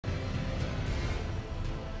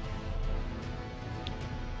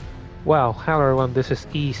Well, hello everyone, this is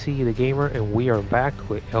EC the Gamer, and we are back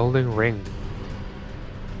with Elden Ring.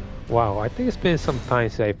 Wow, I think it's been some time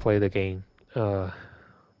since I played the game. Uh,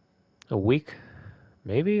 a week,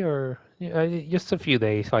 maybe, or yeah, just a few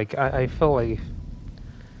days. Like, I feel like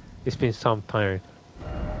it's been some time.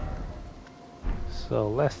 So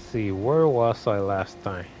let's see, where was I last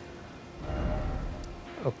time?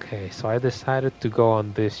 Okay, so I decided to go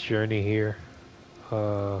on this journey here.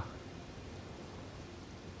 Uh,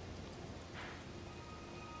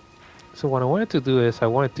 so what I wanted to do is I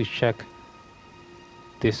wanted to check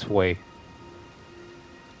this way.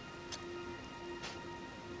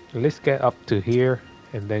 Let's get up to here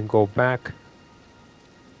and then go back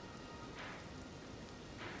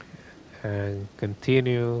and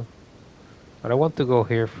continue. But I want to go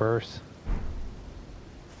here first.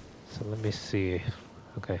 So let me see.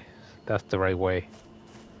 Okay, that's the right way.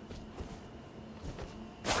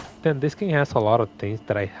 Then this game has a lot of things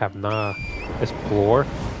that I have not explored.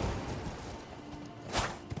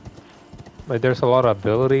 Like there's a lot of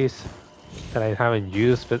abilities that I haven't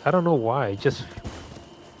used, but I don't know why. Just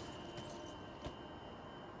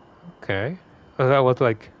okay. I was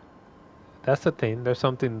like, that's the thing. There's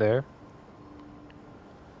something there.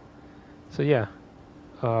 So yeah,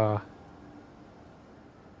 uh,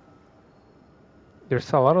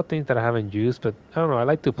 there's a lot of things that I haven't used, but I don't know. I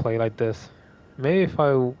like to play like this. Maybe if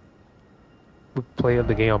I would play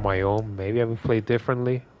the game on my own, maybe I would play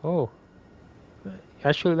differently. Oh,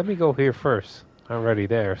 actually, let me go here first. I'm already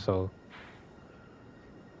there, so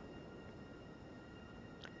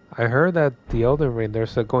I heard that the Elden Ring,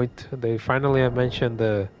 there's a going to, they finally have mentioned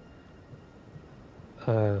the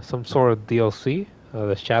some sort of DLC,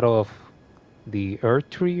 the Shadow of the Earth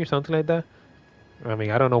Tree or something like that. I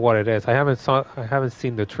mean, I don't know what it is. I haven't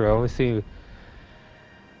seen the trailer. I only see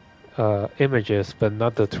images, but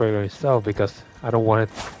not the trailer itself because I don't want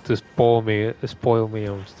it to spoil me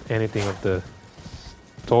on anything of the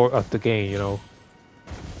story of the game. You know,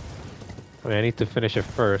 I mean, I need to finish it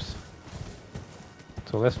first.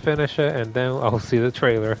 So let's finish it, and then I'll see the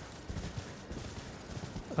trailer.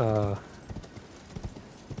 Uh,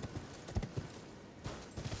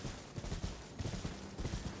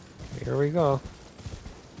 Here we go.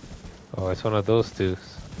 Oh, it's one of those two.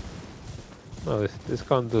 No, this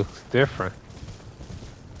gun looks different.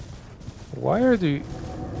 Why are the...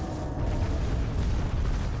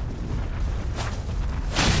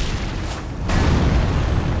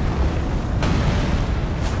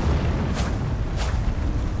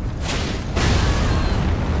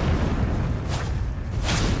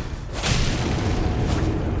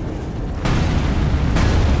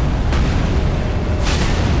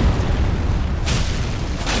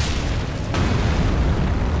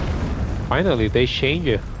 Finally, they change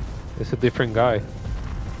it. It's a different guy.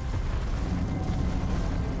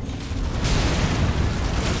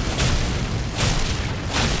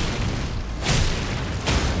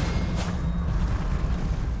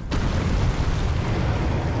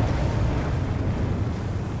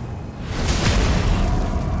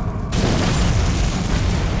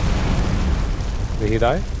 Did he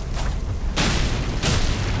die?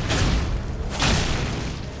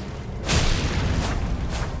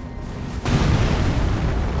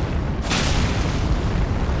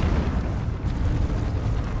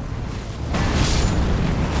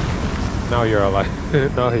 Now you're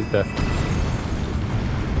alive. No, he's dead.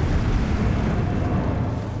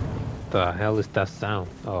 The hell is that sound?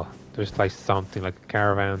 Oh, there's like something like a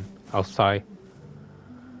caravan outside.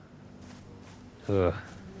 Ugh.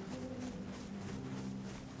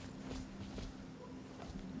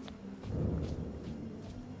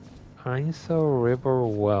 Ainsa River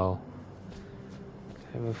Well.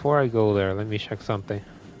 Okay, before I go there, let me check something.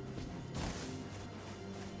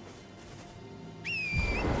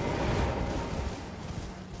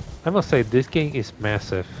 I must say, this game is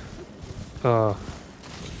massive. Uh,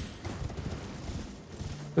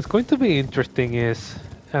 what's going to be interesting is,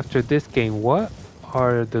 after this game, what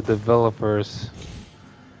are the developers,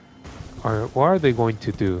 or what are they going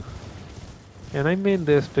to do? And I mean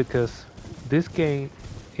this because this game,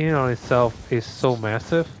 in on itself, is so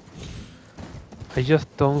massive. I just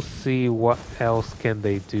don't see what else can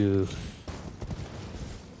they do.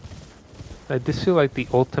 Like, this feels like the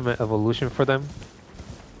ultimate evolution for them.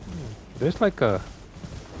 There's like a...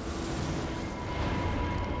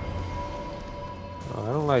 Oh,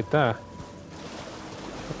 I don't like that.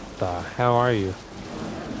 What the hell are you?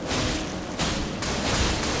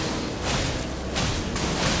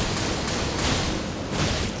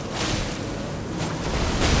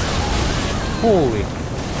 Holy...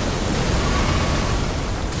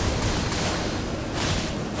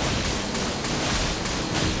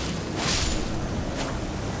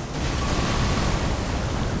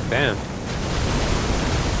 Damn.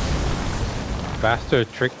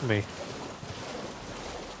 Bastard tricked me.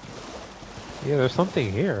 Yeah, there's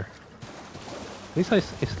something here. At least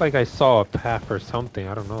it's like I saw a path or something.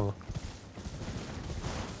 I don't know.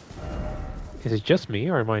 Is it just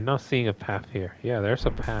me or am I not seeing a path here? Yeah, there's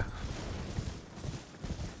a path.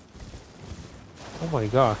 Oh my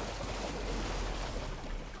god.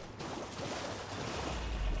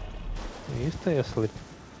 You stay asleep.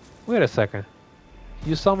 Wait a second.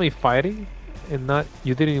 You saw me fighting and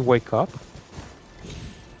you didn't wake up?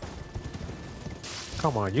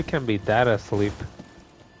 Come on, you can't be that asleep.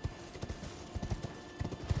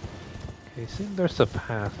 Okay, see, there's a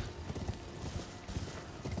path.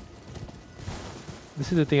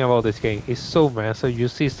 This is the thing about this game. It's so massive. You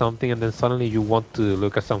see something and then suddenly you want to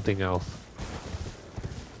look at something else.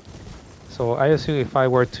 So I assume if I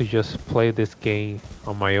were to just play this game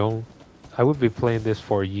on my own, I would be playing this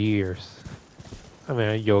for years. I mean,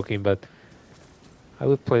 I'm joking, but I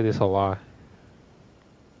would play this a lot.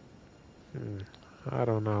 I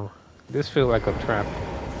don't know. This feels like a trap.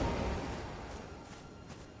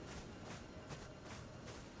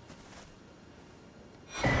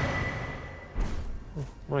 Oh,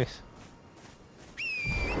 nice.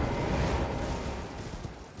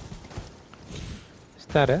 Is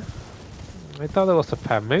that it? I thought there was a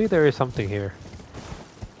path. Maybe there is something here.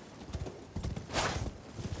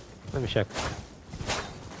 Let me check.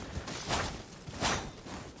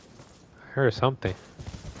 I heard something.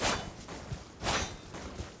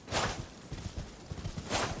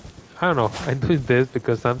 I don't know. I'm doing this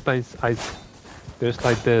because sometimes there's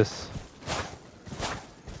like this.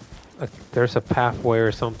 There's a pathway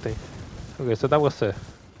or something. Okay, so that was a.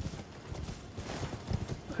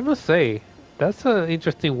 I must say, that's an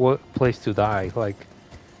interesting place to die. Like,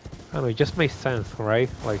 I don't know, it just makes sense, right?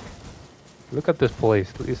 Like, look at this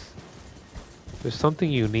place. There's something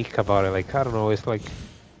unique about it. Like, I don't know, it's like.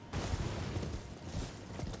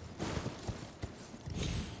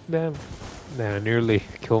 Damn. Nah, I nearly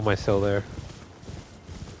killed myself there.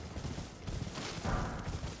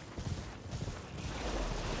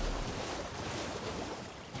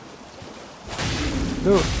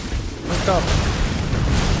 Dude, wake up.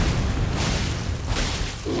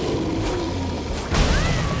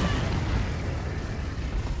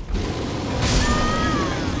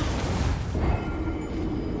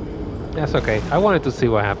 That's okay. I wanted to see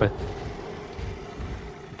what happened.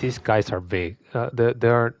 These guys are big. They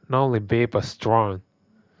are not only big but strong.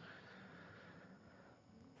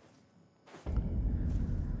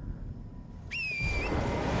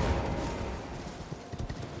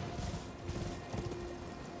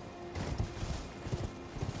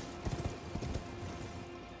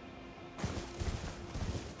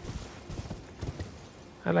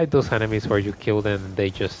 I like those enemies where you kill them and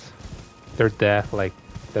they're dead, like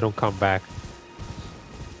they don't come back.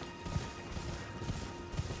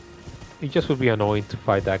 It just would be annoying to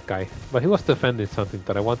fight that guy. But he was defending something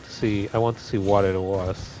that I want to see. I want to see what it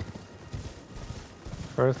was.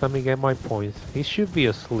 First, let me get my points. He should be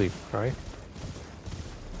asleep, right?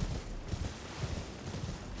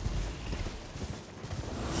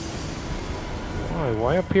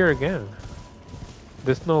 Why appear again?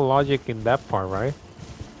 There's no logic in that part, right?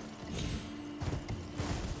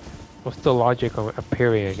 What's the logic of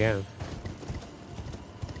appearing again?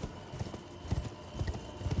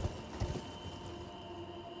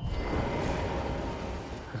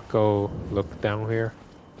 Let's go look down here.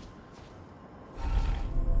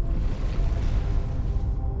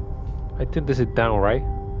 I think this is down, right?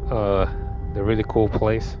 The really cool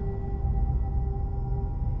place.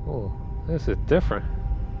 Oh, this is different.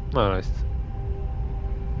 No, it's...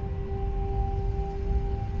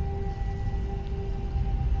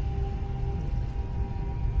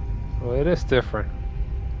 Well, it is different.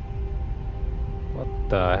 What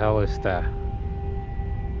the hell is that?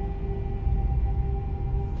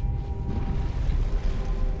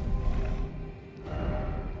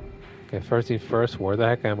 Okay, first thing first, where the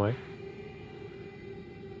heck am I?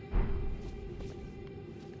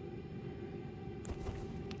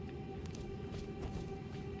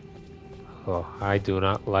 Oh, I do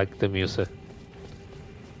not like the music.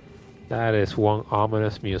 That is one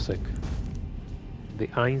ominous music. The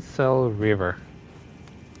Ainsel River.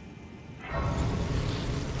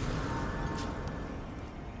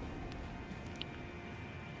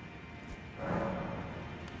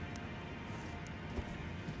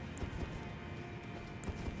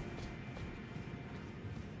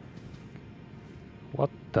 What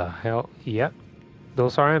the hell? Yep,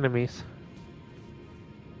 those are enemies.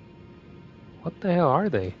 What the hell are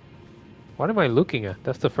they? What am I looking at?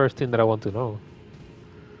 That's the first thing that I want to know.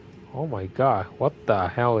 Oh my god, what the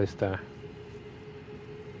hell is that?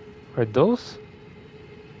 Are those?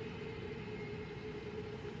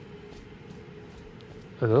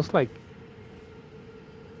 Are those like?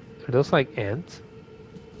 Are those like ants?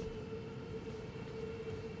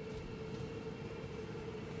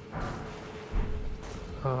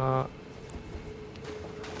 Uh,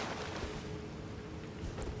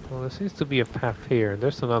 well, there seems to be a path here.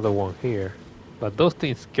 There's another one here. But those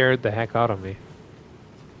things scared the heck out of me.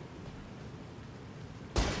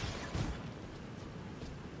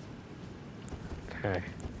 Okay.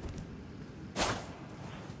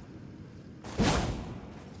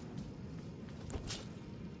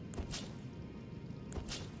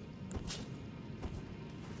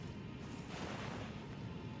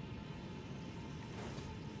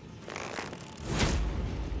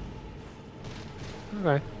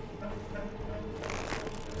 Okay.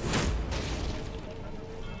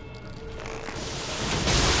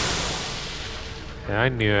 Yeah, I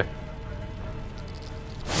knew it.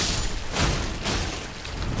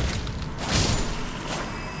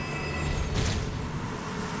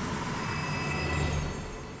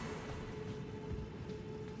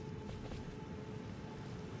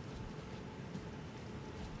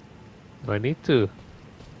 Do I need to?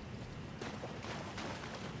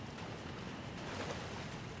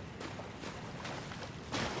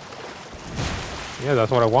 Yeah,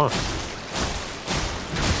 that's what I want.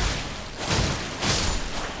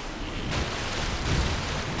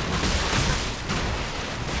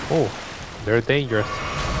 Oh, they're dangerous.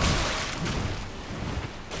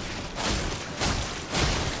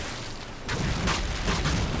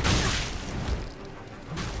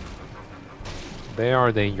 They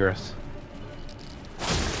are dangerous.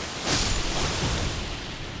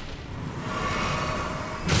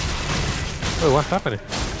 Wait, what's happening?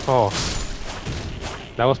 Oh,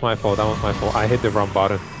 that was my fault. That was my fault. I hit the wrong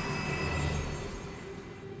button.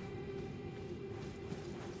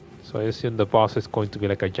 So I assume the boss is going to be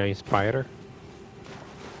like a giant spider.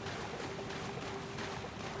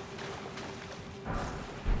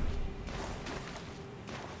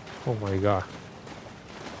 Oh my god.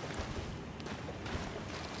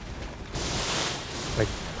 Like,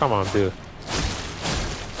 come on, dude.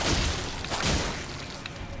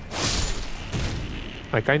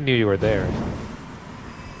 Like, I knew you were there.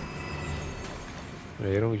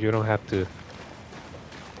 You don't have to.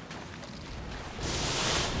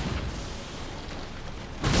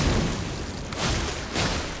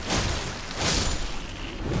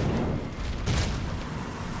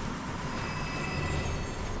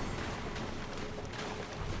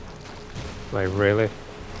 Like, really?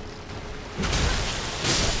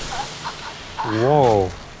 Whoa.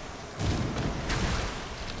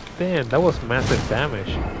 Damn, that was massive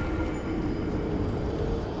damage.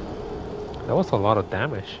 That was a lot of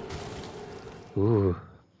damage. Ooh.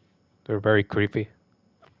 They're very creepy.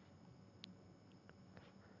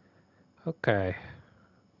 Okay.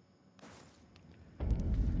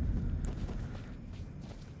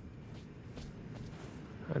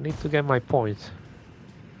 I need to get my points.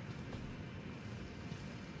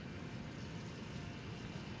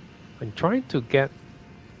 I'm trying to get...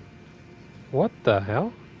 What the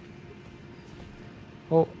hell?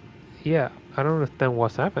 Oh, yeah. I don't understand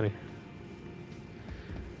what's happening.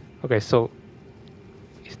 Okay, so...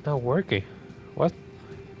 It's not working. What?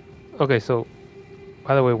 Okay, so...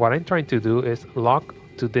 By the way, what I'm trying to do is lock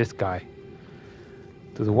to this guy.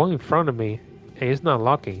 To the one in front of me. And it's not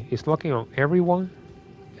locking. It's locking on everyone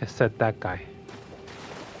except that guy.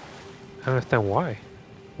 I don't understand why.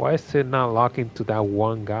 Why is it not locking to that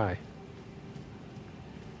one guy?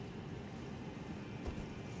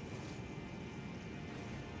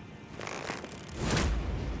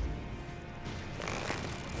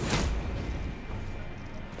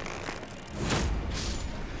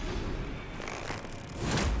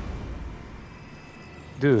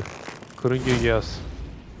 Dude, couldn't you just...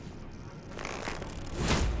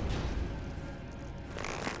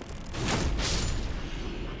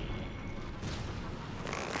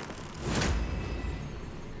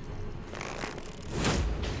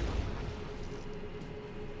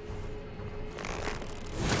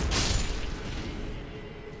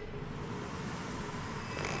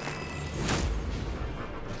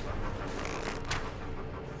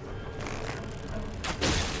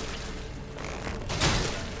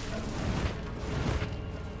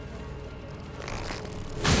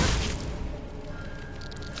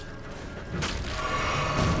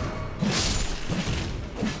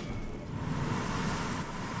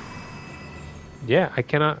 Yeah, I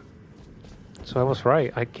cannot... So I was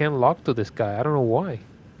right. I can't lock to this guy. I don't know why.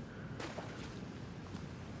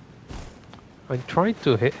 I'm trying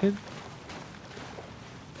to hit him.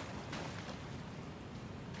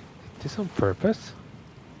 Is this on purpose?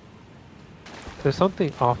 There's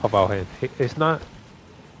something off about him. It's not.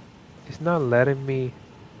 It's not letting me.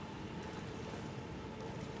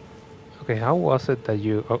 Okay, how was it that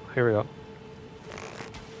you? Oh, here we go.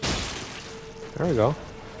 There we go.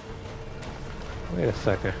 Wait a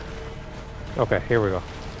second. Okay, here we go.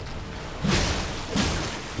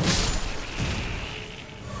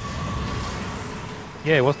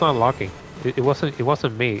 Yeah, it was not locking. It wasn't. It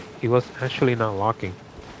wasn't me. It was actually not locking.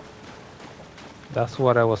 That's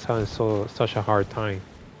what I was having such a hard time.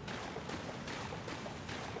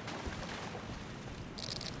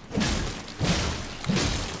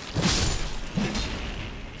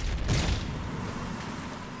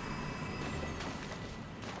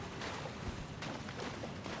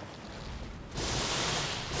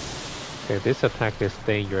 Okay, this attack is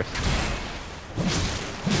dangerous.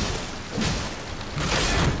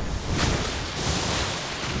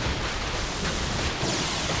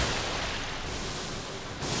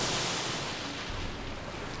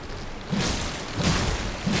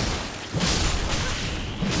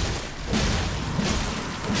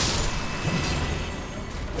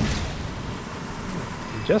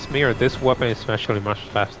 Just me, or this weapon is actually much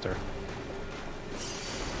faster.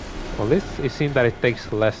 Well, this it seems that it takes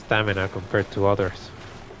less stamina compared to others.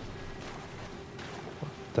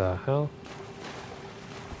 What the hell?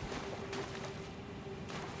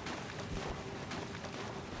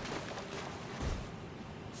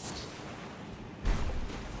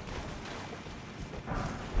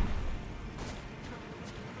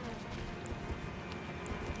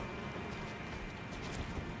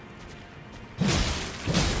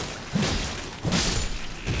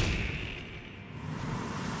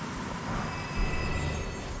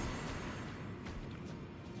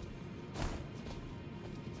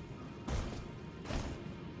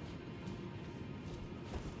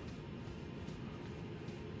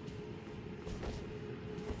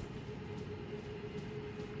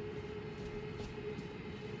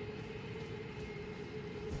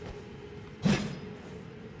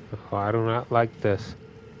 Oh, I do not like this.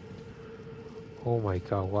 Oh my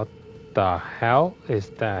god, what the hell is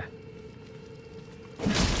that?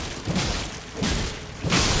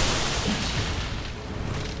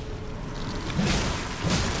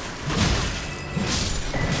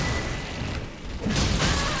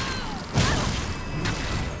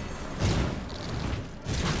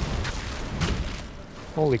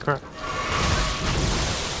 Holy crap.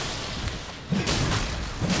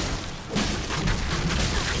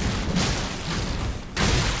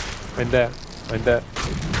 I'm dead. I'm dead.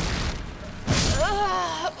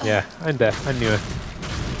 Yeah, I'm dead. I knew it.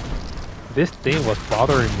 This thing was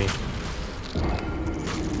bothering me.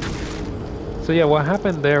 So yeah, what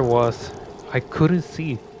happened there was I couldn't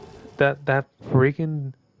see that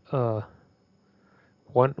freaking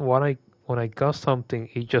when I got something,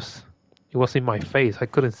 it was in my face. I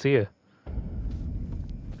couldn't see it.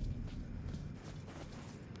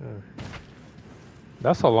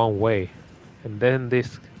 That's a long way. And then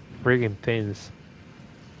these friggin' things.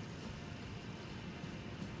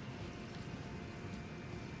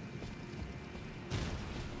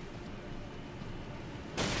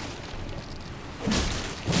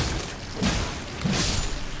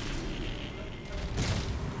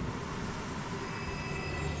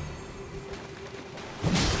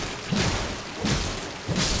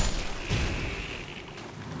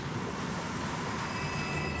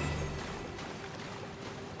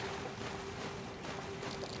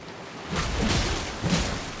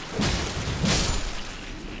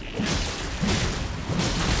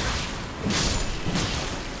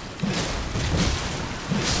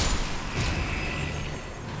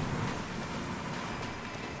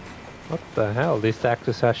 What the hell? This axe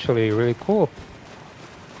is actually really cool.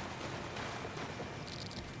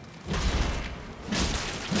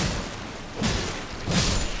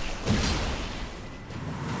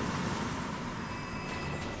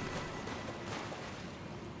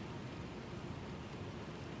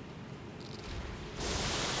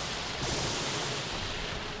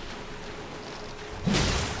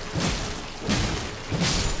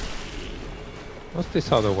 What's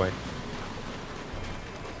this other way?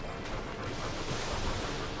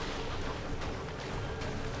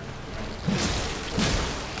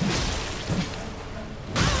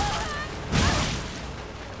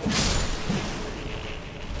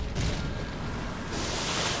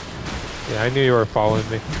 Yeah, I knew you were following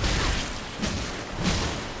me.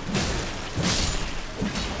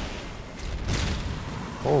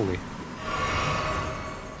 Holy.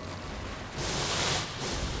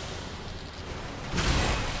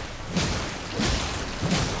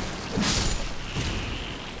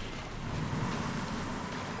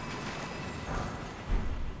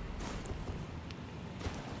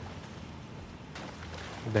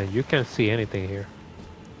 Then you can't see anything here.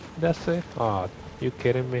 That's it? Oh, you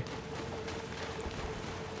kidding me?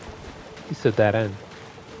 It's a dead end.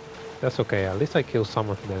 That's okay, at least I killed some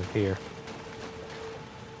of them here.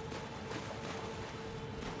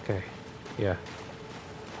 Okay, yeah.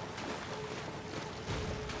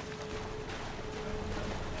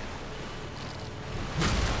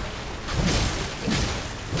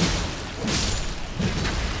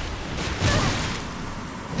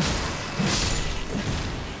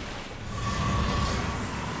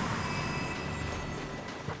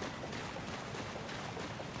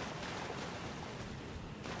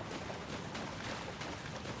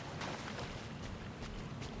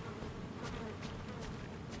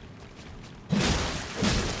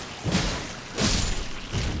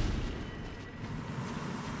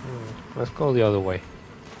 Let's go the other way.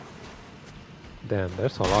 Damn,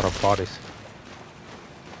 there's a lot of bodies.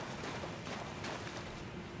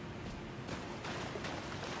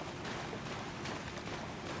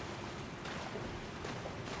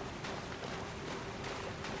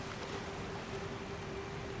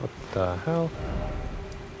 What the hell?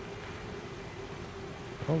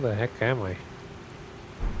 How the heck am I?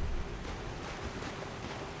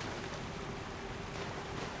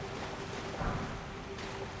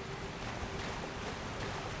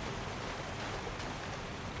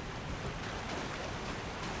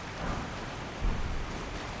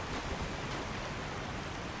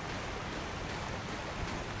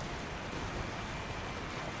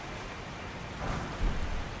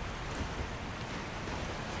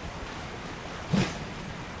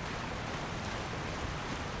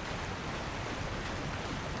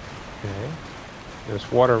 Okay.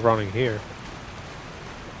 There's water running here.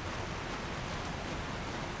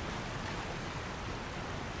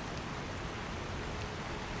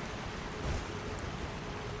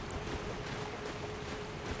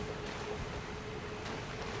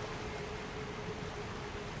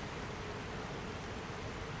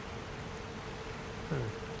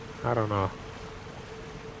 I don't know.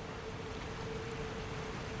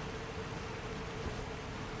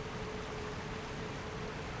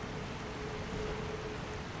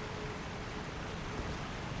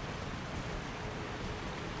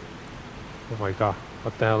 Oh my god,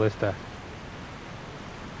 what the hell is that?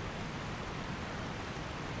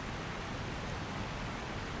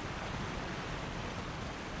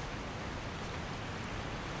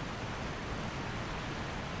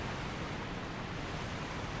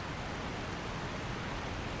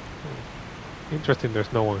 Interesting,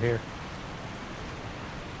 there's no one here.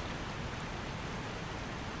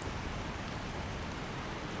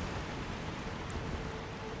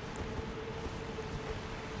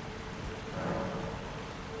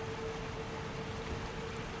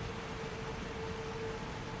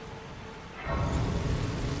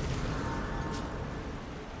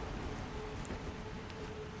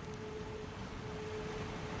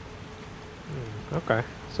 Okay,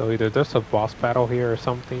 so either there's a boss battle here or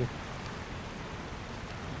something.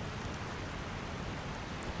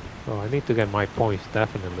 Oh, I need to get my points,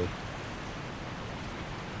 definitely.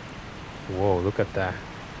 Whoa, look at that.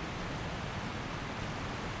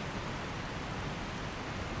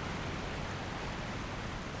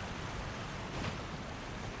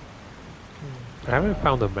 I haven't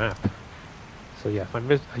found a map. So yeah,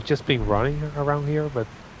 I've just been running around here, but...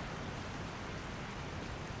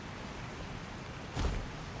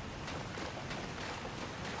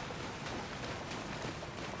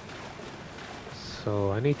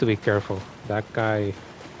 So I need to be careful. That guy...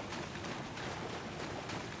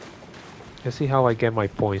 Let's see how I get my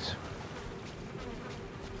points.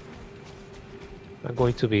 Not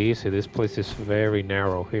going to be easy. This place is very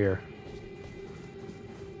narrow here.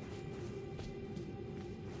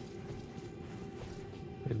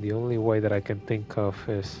 And the only way that I can think of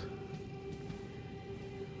is...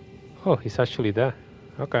 Oh, he's actually there.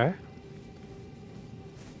 Okay.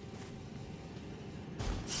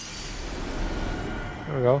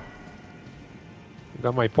 There we go.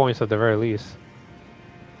 Got my points at the very least.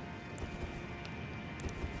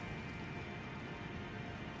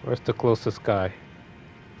 Where's the closest guy?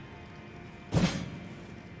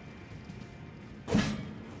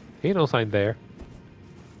 He knows I'm there.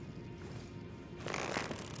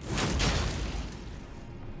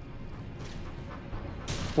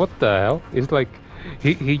 What the hell? It's like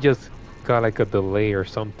he just got like a delay or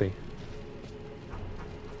something.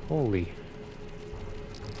 Holy.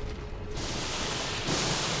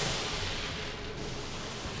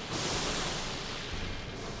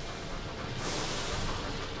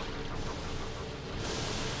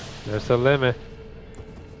 There's a limit.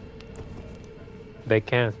 They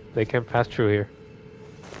can't pass through here.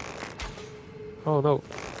 Oh no.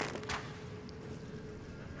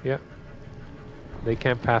 Yeah. They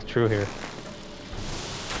can't pass through here.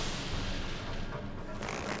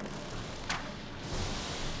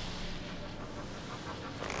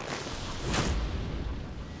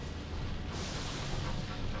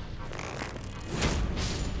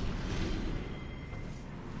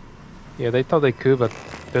 Yeah, they thought they could, but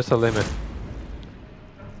there's a limit.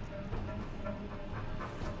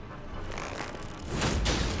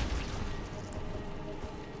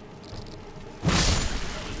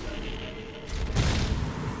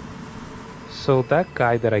 So that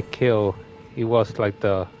guy that I killed, he was like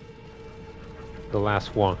the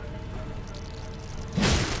last one.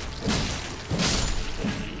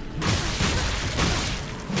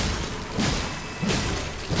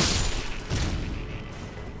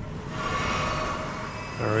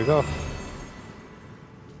 There we go.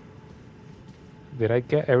 Did I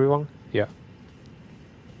get everyone? Yeah.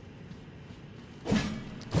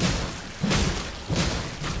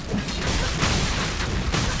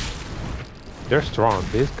 They're strong.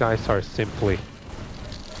 These guys are simply...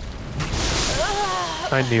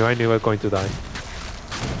 I knew I was going to die.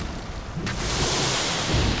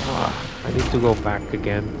 I need to go back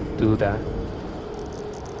again, do that.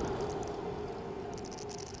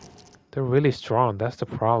 They're really strong, that's the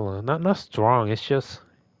problem. Not strong, it's just...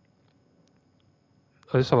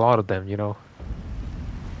 There's a lot of them, you know.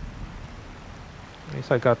 At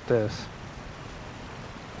least I got this.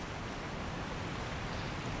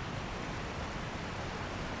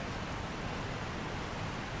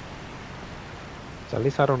 So at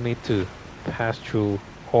least I don't need to pass through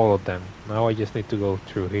all of them. Now I just need to go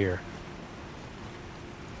through here.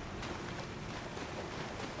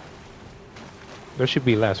 There should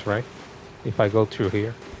be less, right? If I go through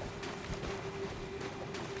here.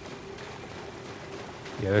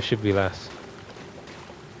 Yeah, there should be less.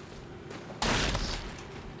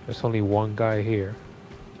 There's only one guy here.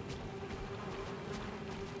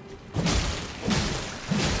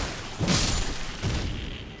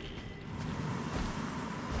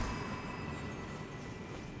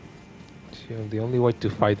 So the only way to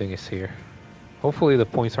fight them is here. Hopefully the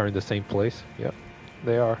points are in the same place. Yep,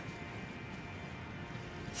 they are.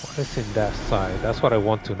 What is in that side? That's what I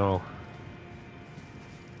want to know.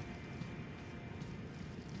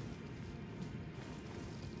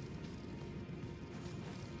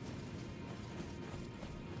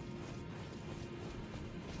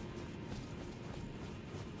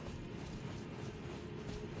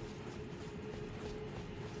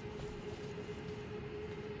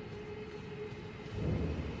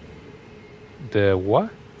 The what?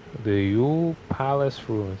 The Yule Palace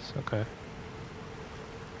ruins. Okay.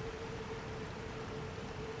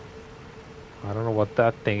 I don't know what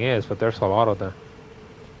that thing is, but there's a lot of them.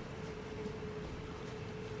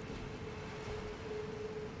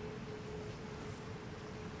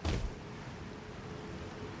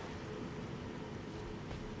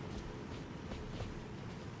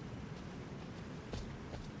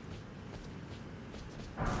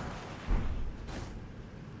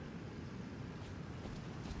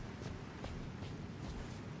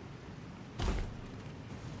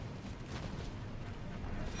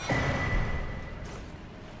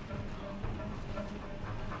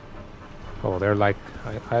 Oh, they're like,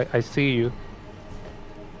 I see you.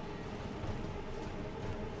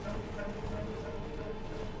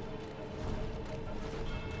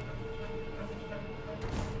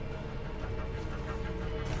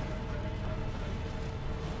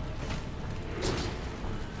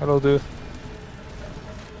 Hello, dude.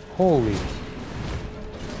 Holy.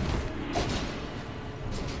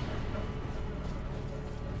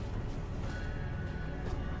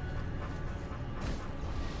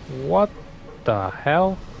 What the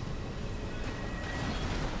hell?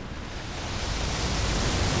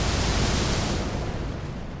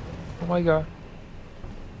 Oh my god.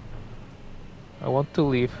 I want to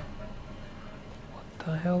leave. What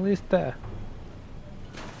the hell is that?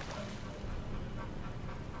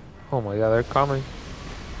 Oh my god, they're coming.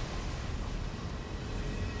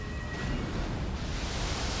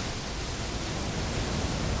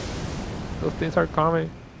 Those things are coming.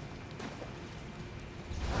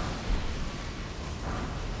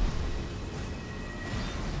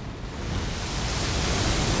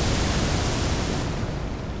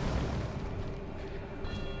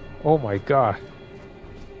 Oh my god.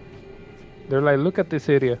 They're like, look at this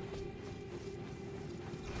area.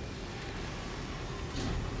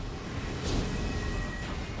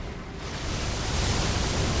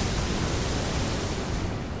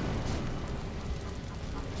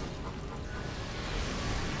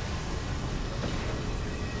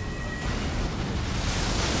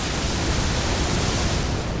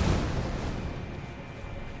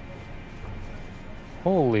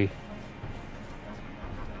 Holy.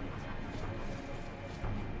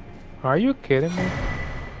 Are you kidding me?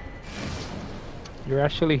 You're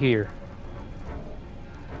actually here.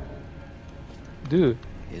 Dude.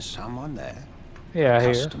 Is someone there? Yeah, A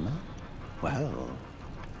here. customer? Well,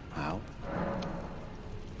 how?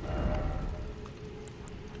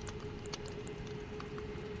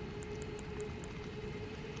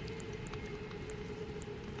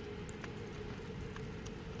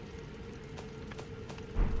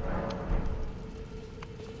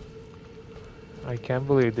 I can't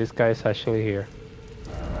believe this guy's actually here.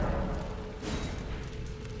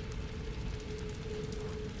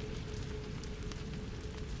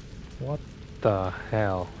 What the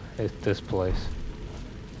hell is this place?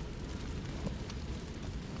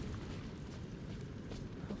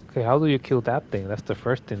 Okay, how do you kill that thing? That's the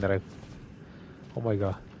first thing that I... Oh my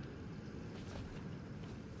god.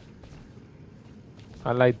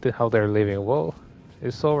 I like how they're living. Whoa,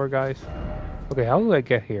 it's over, guys. Okay, how do I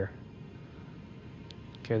get here?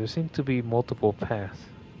 Okay, there seem to be multiple paths.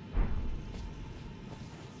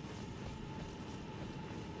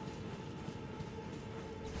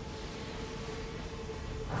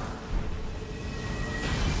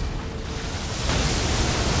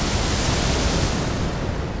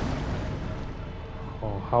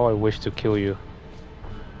 Oh, how I wish to kill you.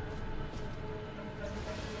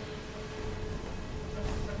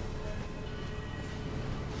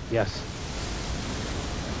 Yes.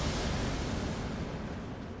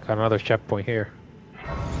 Got another checkpoint here.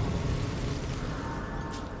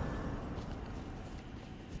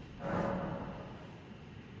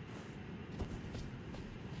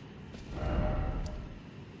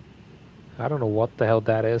 I don't know what the hell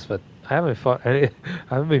that is, but I haven't fought any,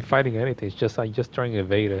 I haven't been fighting anything. It's just I'm just trying to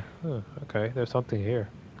evade it. Huh, okay, there's something here.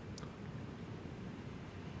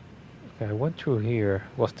 Okay, I went through here.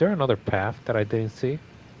 Was there another path that I didn't see?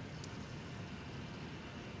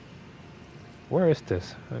 Where is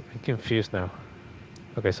this? I'm confused now.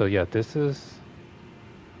 Okay, so yeah, this is...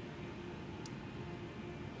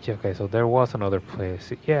 Yeah, okay, so there was another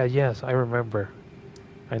place. Yeah, yes, I remember.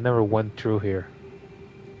 I never went through here.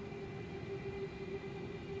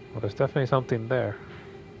 Well, there's definitely something there.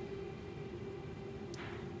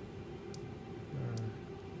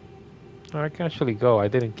 I can actually go. I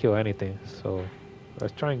didn't kill anything, so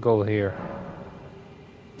let's try and go here.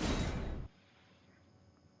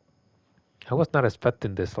 I was not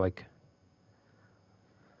expecting this, like...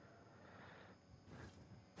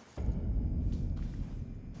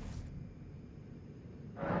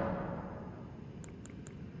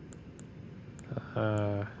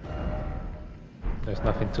 Uh, there's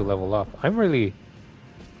nothing to level up. I'm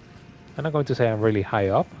not going to say I'm really high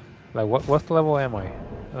up. Like, what level am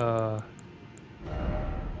I?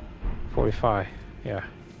 45. Yeah.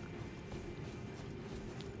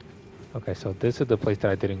 Okay, so this is the place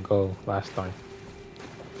that I didn't go last time.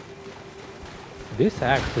 This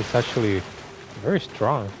axe is actually very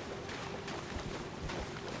strong.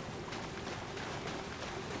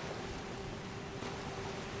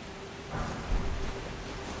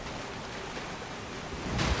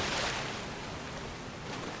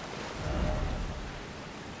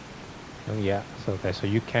 Oh yeah, so okay, so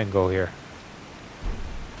you can go here.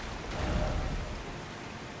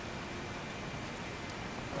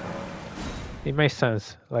 It makes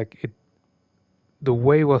sense. Like the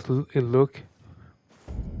way it look.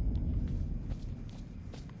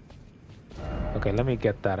 Okay, let me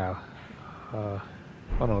get that out. Oh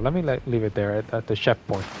no, let me leave it there at the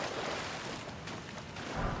checkpoint.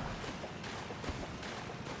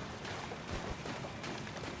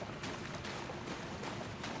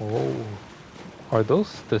 Oh, are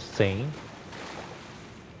those the same?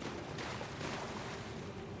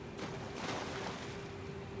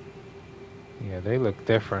 Yeah, they look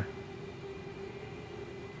different.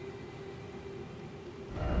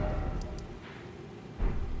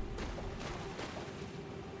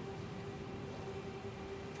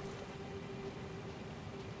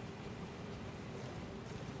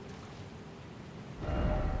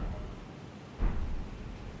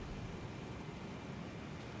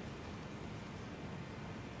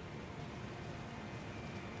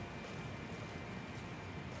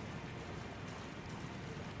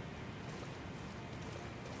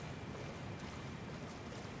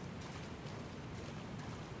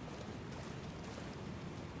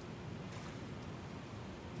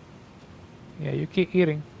 Yeah, you keep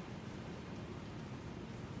eating.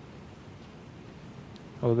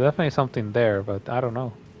 Oh, definitely something there, but I don't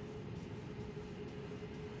know.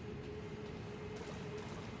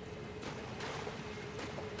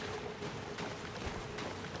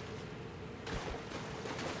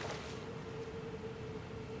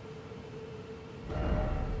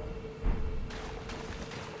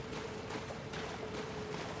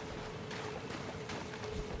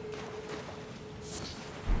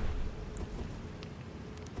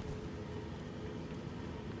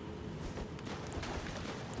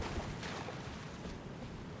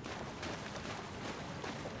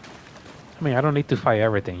 I mean, I don't need to fight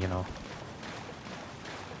everything, you know.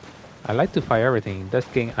 I like to fight everything. This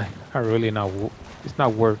game, I really not. It's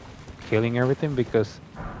not worth killing everything because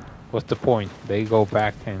what's the point? They go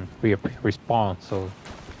back and respawn. So,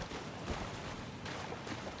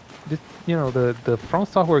 this, you know, the From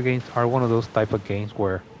Software games are one of those type of games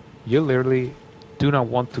where you literally do not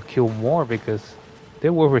want to kill more because they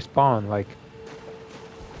will respawn. Like,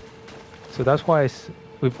 so that's why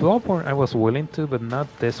with Bloodborne I was willing to, but not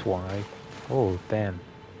this one. Oh damn,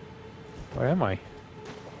 where am I?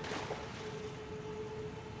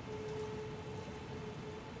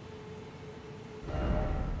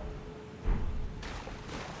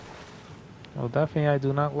 Well, definitely I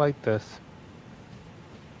do not like this.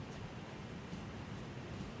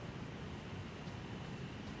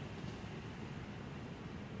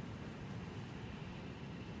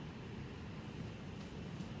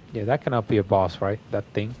 Yeah, that cannot be a boss, right? That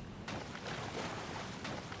thing.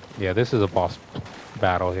 Yeah, this is a boss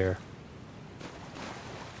battle here.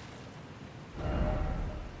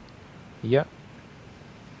 Yeah.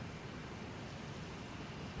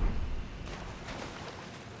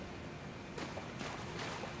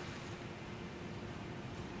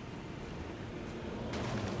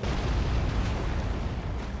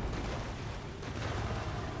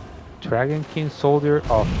 Dragon King Soldier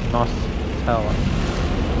of Nostella.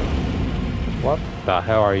 What the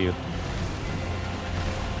hell are you?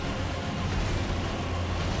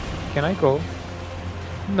 Can I go?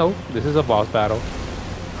 No, this is a boss battle.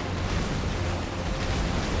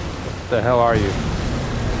 What the hell are you?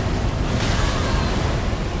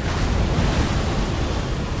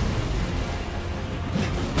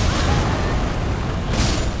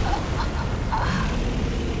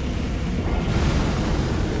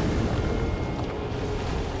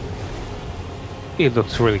 It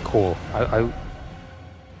looks really cool.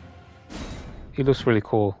 It looks really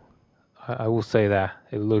cool. I will say that.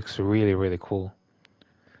 It looks really, really cool.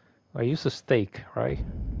 I use a stake, right?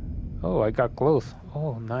 Oh, I got close.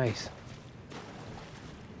 Oh, nice.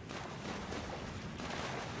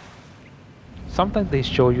 Sometimes they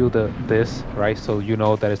show you this, right? So you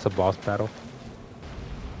know that it's a boss battle.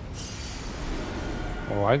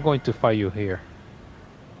 Oh, I'm going to fight you here.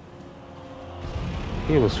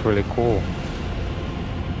 It was really cool.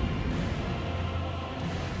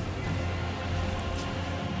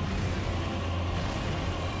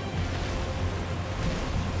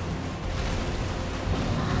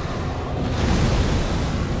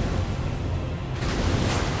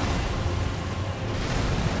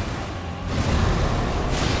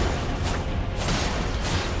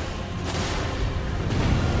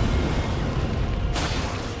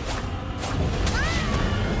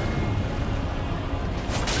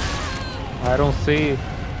 I don't see.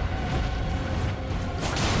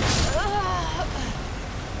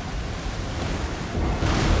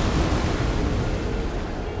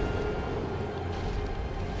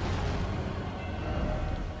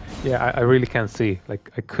 Yeah, I really can't see.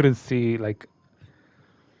 Like I couldn't see. Like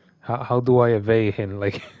how do I evade him?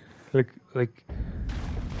 Like like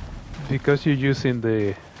because you're using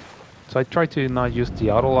the. So I tried to not use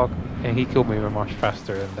the auto lock, and he killed me much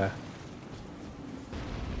faster than that.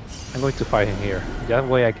 I'm going to fight him here. That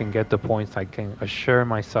way I can get the points. I can assure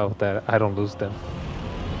myself that I don't lose them.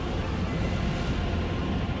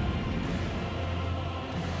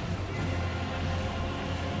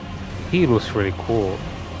 He looks really cool.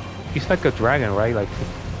 He's like a dragon, right? Like,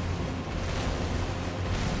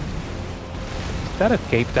 is that a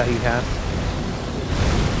cape that he has?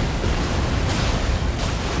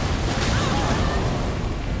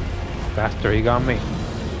 Faster, he got me.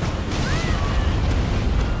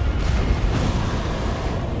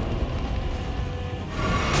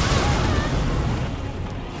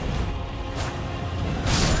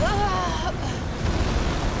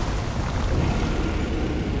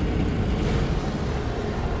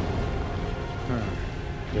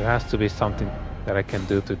 There has to be something that I can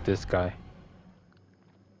do to this guy.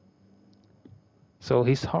 So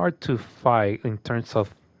he's hard to fight in terms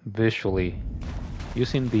of visually.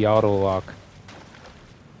 Using the auto lock.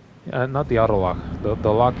 Not the auto lock.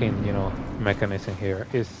 The locking, you know, mechanism here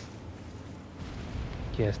is...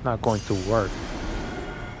 Yeah, it's not going to work.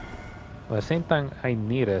 But at the same time, I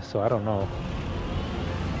need it, so I don't know.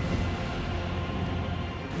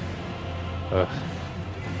 Ugh.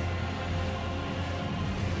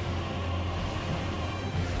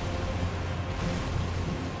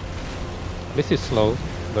 This is slow,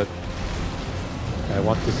 but I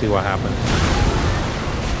want to see what happens.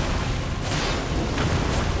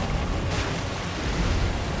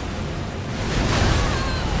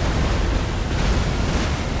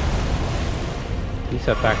 His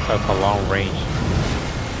attacks have a long range.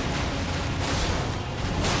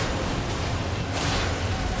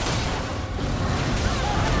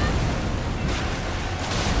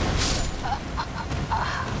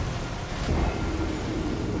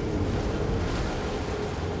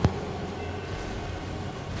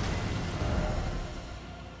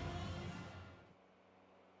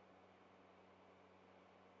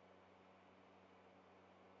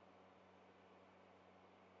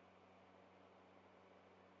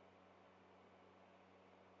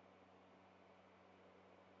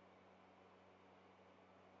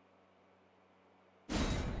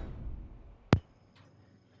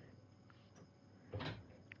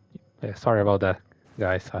 Yeah, sorry about that,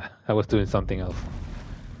 guys. I was doing something else.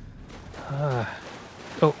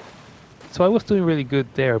 Oh, so I was doing really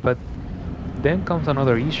good there, but then comes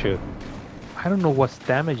another issue. I don't know what's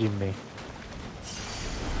damaging me.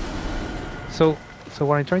 So, so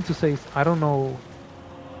what I'm trying to say is I don't know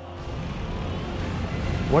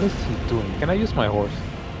what is he doing. Can I use my horse?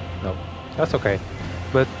 No, that's okay.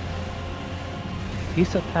 But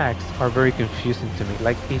his attacks are very confusing to me.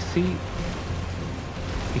 Like, is he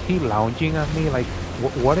lounging at me? Like,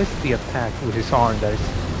 what is the attack with his arm that is...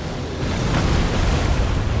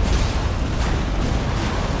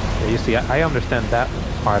 Yeah, you see, I understand that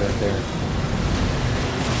part in there.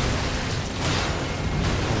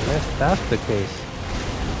 Unless that's the case.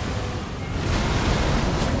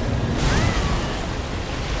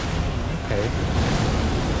 Okay.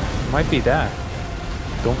 Might be that.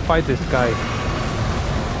 Don't fight this guy.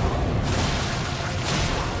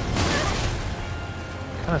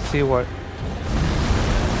 Kind of see what...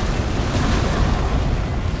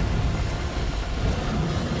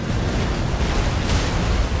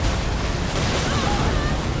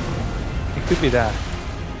 It could be that.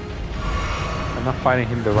 I'm not fighting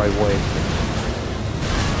him the right way.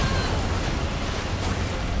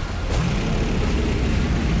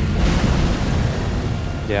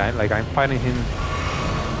 Yeah, like I'm fighting him.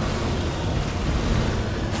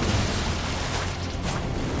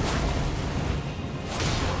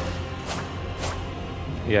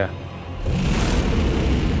 Yeah.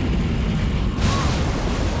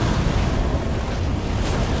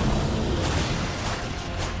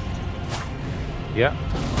 Yeah.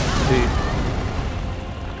 See.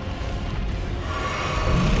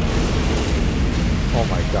 Oh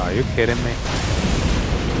my god, are you kidding me?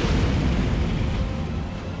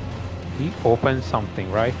 He opened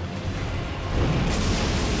something, right?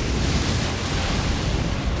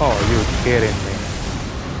 Oh, you're kidding me.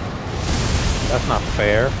 That's not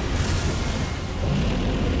fair.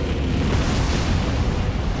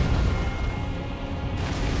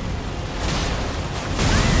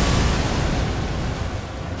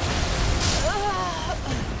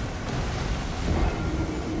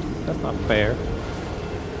 That's not fair.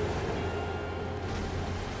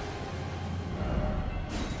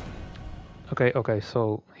 Okay,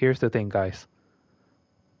 so here's the thing, guys.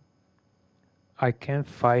 I can't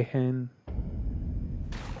fight him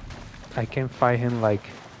like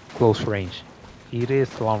close range. It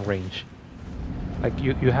is long range. Like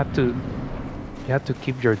you have to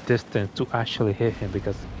keep your distance to actually hit him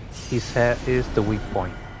because his head is the weak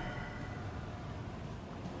point.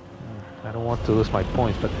 I don't want to lose my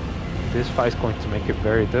points, but this fight is going to make it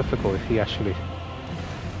very difficult if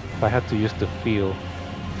I had to use the field.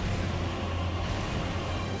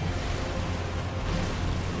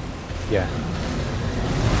 Yeah.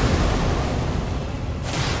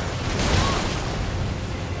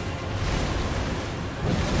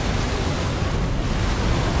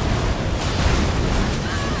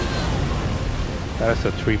 That is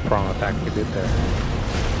a 3-prong attack he did there.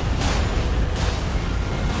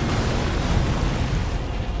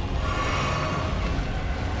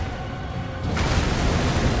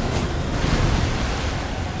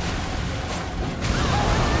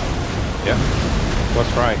 Yeah,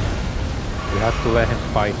 was right. You have to let him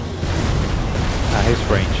fight at his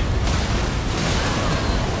range.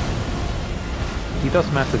 He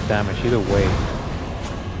does massive damage either way.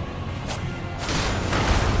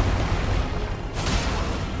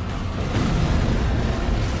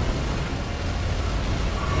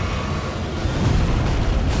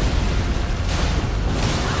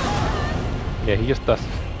 Yeah, he just does.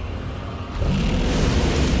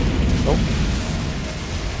 Oh.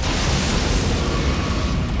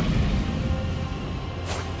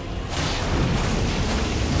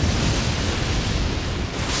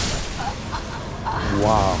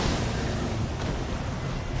 Wow.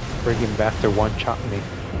 Friggin' bastard one-shot me.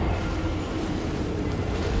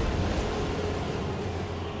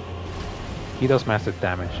 He does massive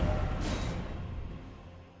damage.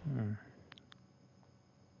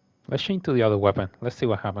 Let's change to the other weapon. Let's see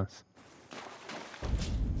what happens.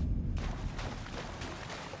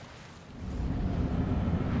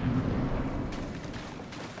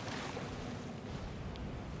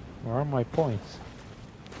 Where are my points?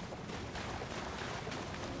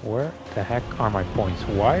 Where the heck are my points?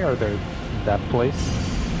 Why are they in that place?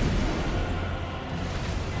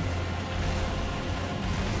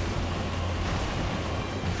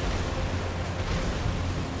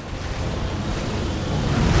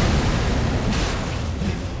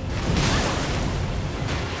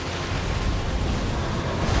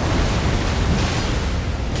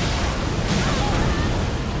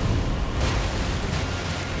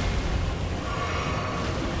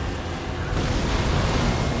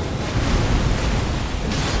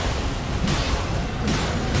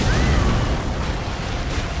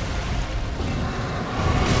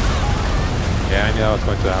 Yeah, I knew that was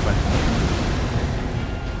going to happen.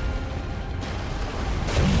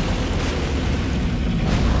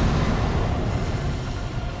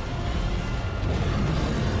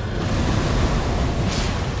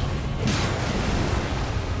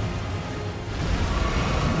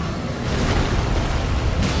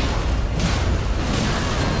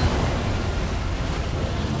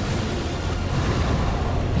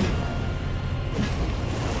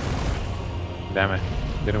 Damn it,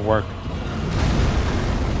 didn't work.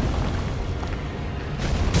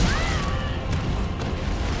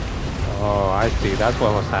 Oh, I see, that's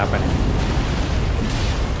what was happening.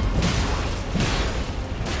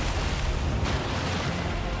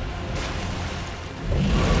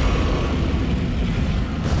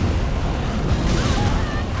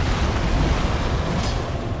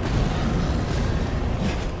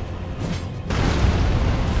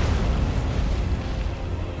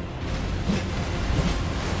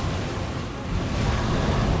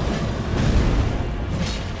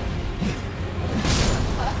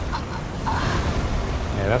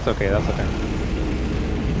 Yeah, that's okay, that's okay.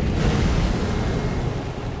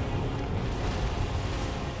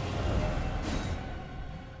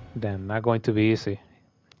 Then not going to be easy.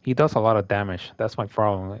 He does a lot of damage, that's my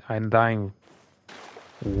problem. I'm dying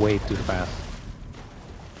way too fast.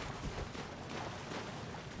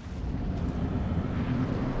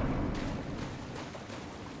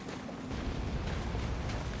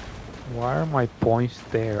 Why are my points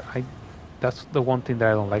there? That's the one thing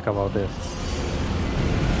that I don't like about this.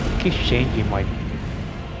 It keeps changing my...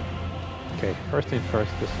 Okay, first thing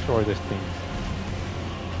first, destroy this thing.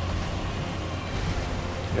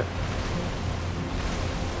 Yeah.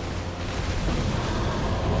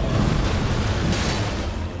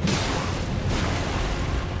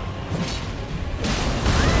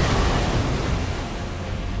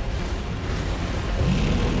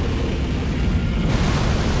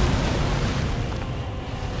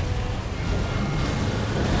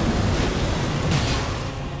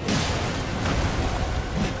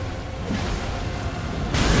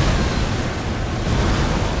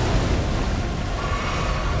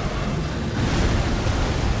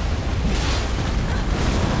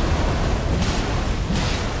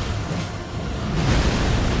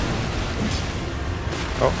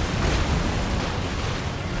 Oh.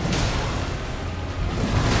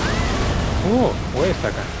 Oh, wait a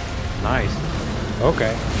second. Nice.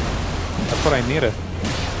 Okay. That's what I needed.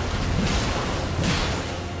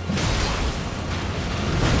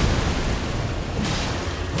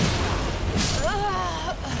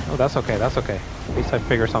 Oh, that's okay, that's okay. At least I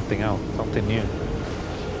figured something out, something new.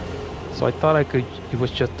 So I thought I could, it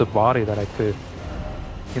was just the body that I could,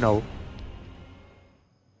 you know,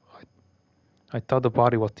 I thought the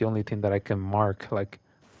body was the only thing that I can mark, like,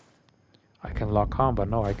 I can lock on, but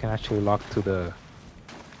no, I can actually lock to the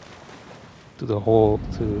whole,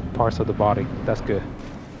 to parts of the body. That's good.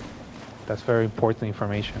 That's very important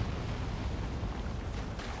information.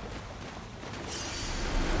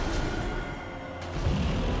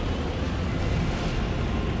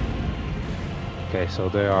 Okay, so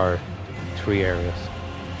there are 3 areas.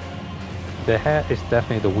 The head is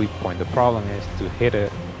definitely the weak point. The problem is to hit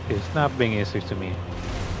it. It's not being easy to me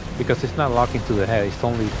because it's not locking to the head, it's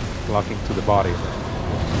only locking to the body.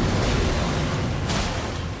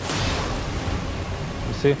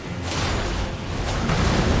 You see?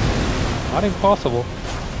 Not impossible.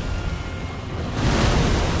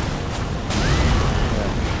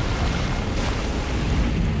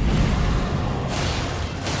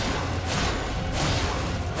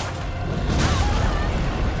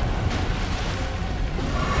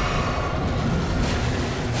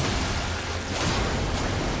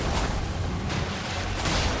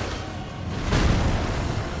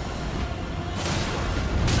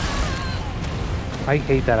 I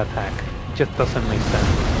hate that attack. It just doesn't make sense.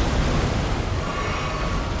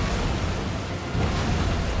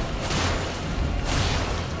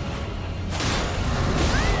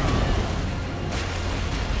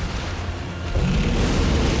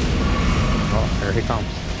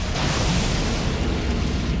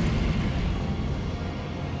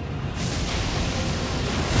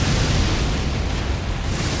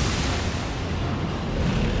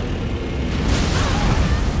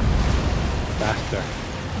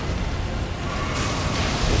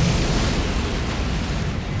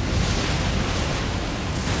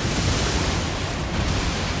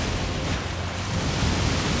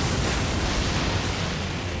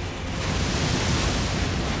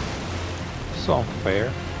 So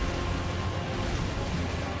unfair.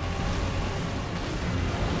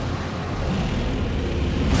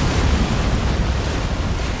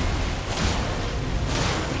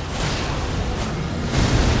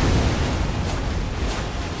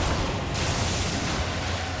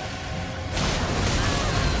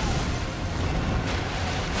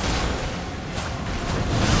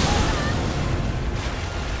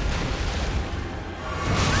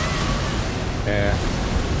 Yeah.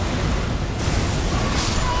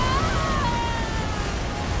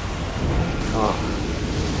 Oh.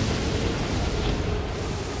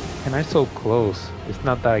 And I'm so close. It's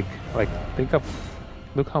not like think of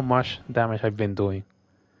look how much damage I've been doing.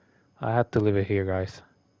 I had to leave it here, guys.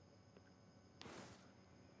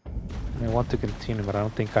 I want to continue, but I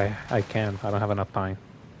don't think I can. I don't have enough time.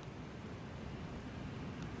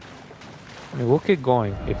 I mean, we'll keep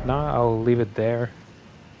going. If not, I'll leave it there.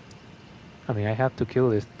 I mean, I have to kill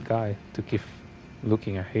this guy to keep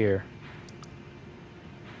looking at here.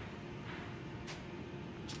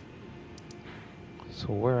 So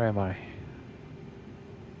where am I?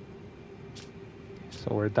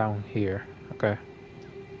 So we're down here. Okay.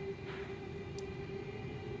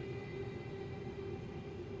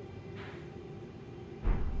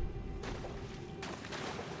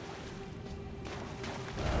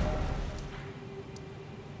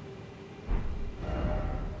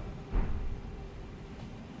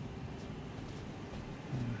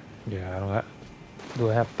 Yeah, I don't have... Do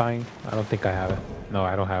I have time? I don't think I have it. No,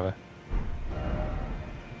 I don't have it.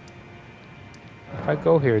 If I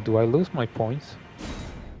go here, do I lose my points?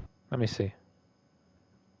 Let me see.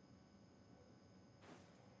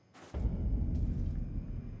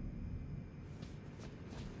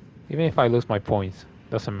 Even if I lose my points,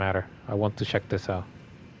 doesn't matter. I want to check this out.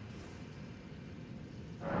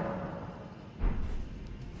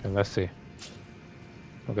 And let's see.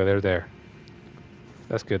 Okay, they're there.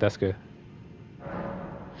 That's good, that's good.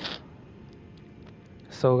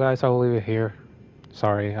 So guys, I'll leave it here.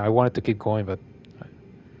 Sorry, I wanted to keep going, but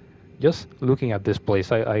just looking at this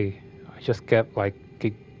place, I just kept like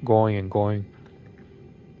keep going and going.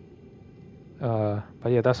 But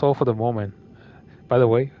yeah, that's all for the moment. By the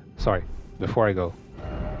way, sorry, before I go.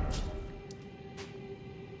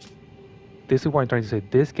 This is what I'm trying to say.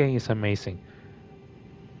 This game is amazing.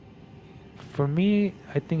 For me,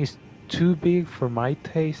 I think it's too big for my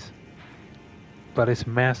taste, but it's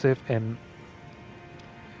massive, and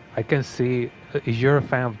I can see if you're a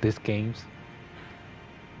fan of these games,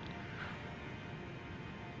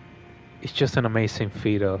 it's just an amazing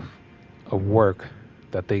feat of work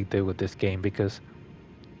that they did with this game. Because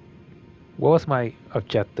what was my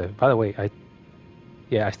objective? By the way,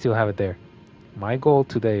 I still have it there. My goal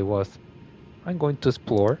today was I'm going to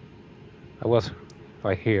explore. I was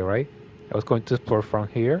right here, right? I was going to explore from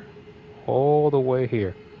here all the way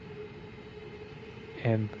here.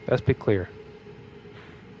 And let's be clear.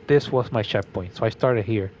 This was my checkpoint. So I started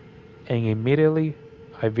here. And immediately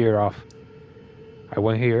I veered off. I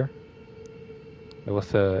went here. There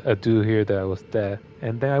was a dude here that was dead.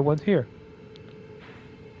 And then I went here.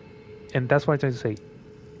 And that's what I'm trying to say.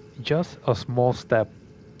 Just a small step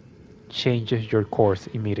changes your course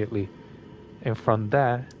immediately. And from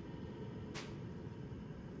that,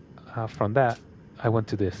 I went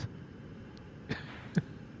to this.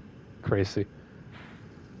 Crazy.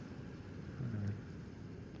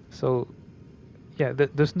 So, yeah,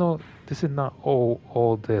 there's no. This is not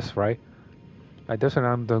all this, right? Like there's an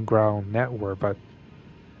underground network, but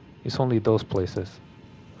it's only those places.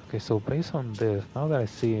 Okay, so based on this, now that I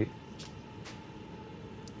see it,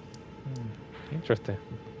 interesting.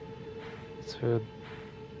 So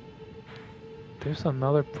there's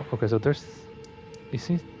another. Okay, so there's. It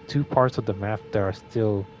seems two parts of the map that are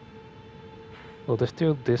still. Well, there's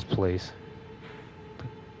still this place. But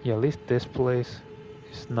yeah, at least this place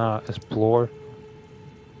is not explored.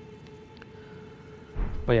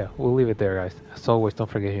 But yeah, we'll leave it there, guys. As always, don't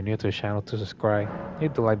forget if you're new to the channel to subscribe,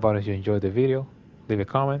 hit the like button if you enjoyed the video, leave a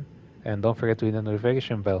comment, and don't forget to hit the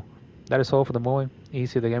notification bell. That is all for the moment.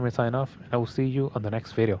 Easy the gamer sign off, and I will see you on the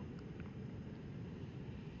next video.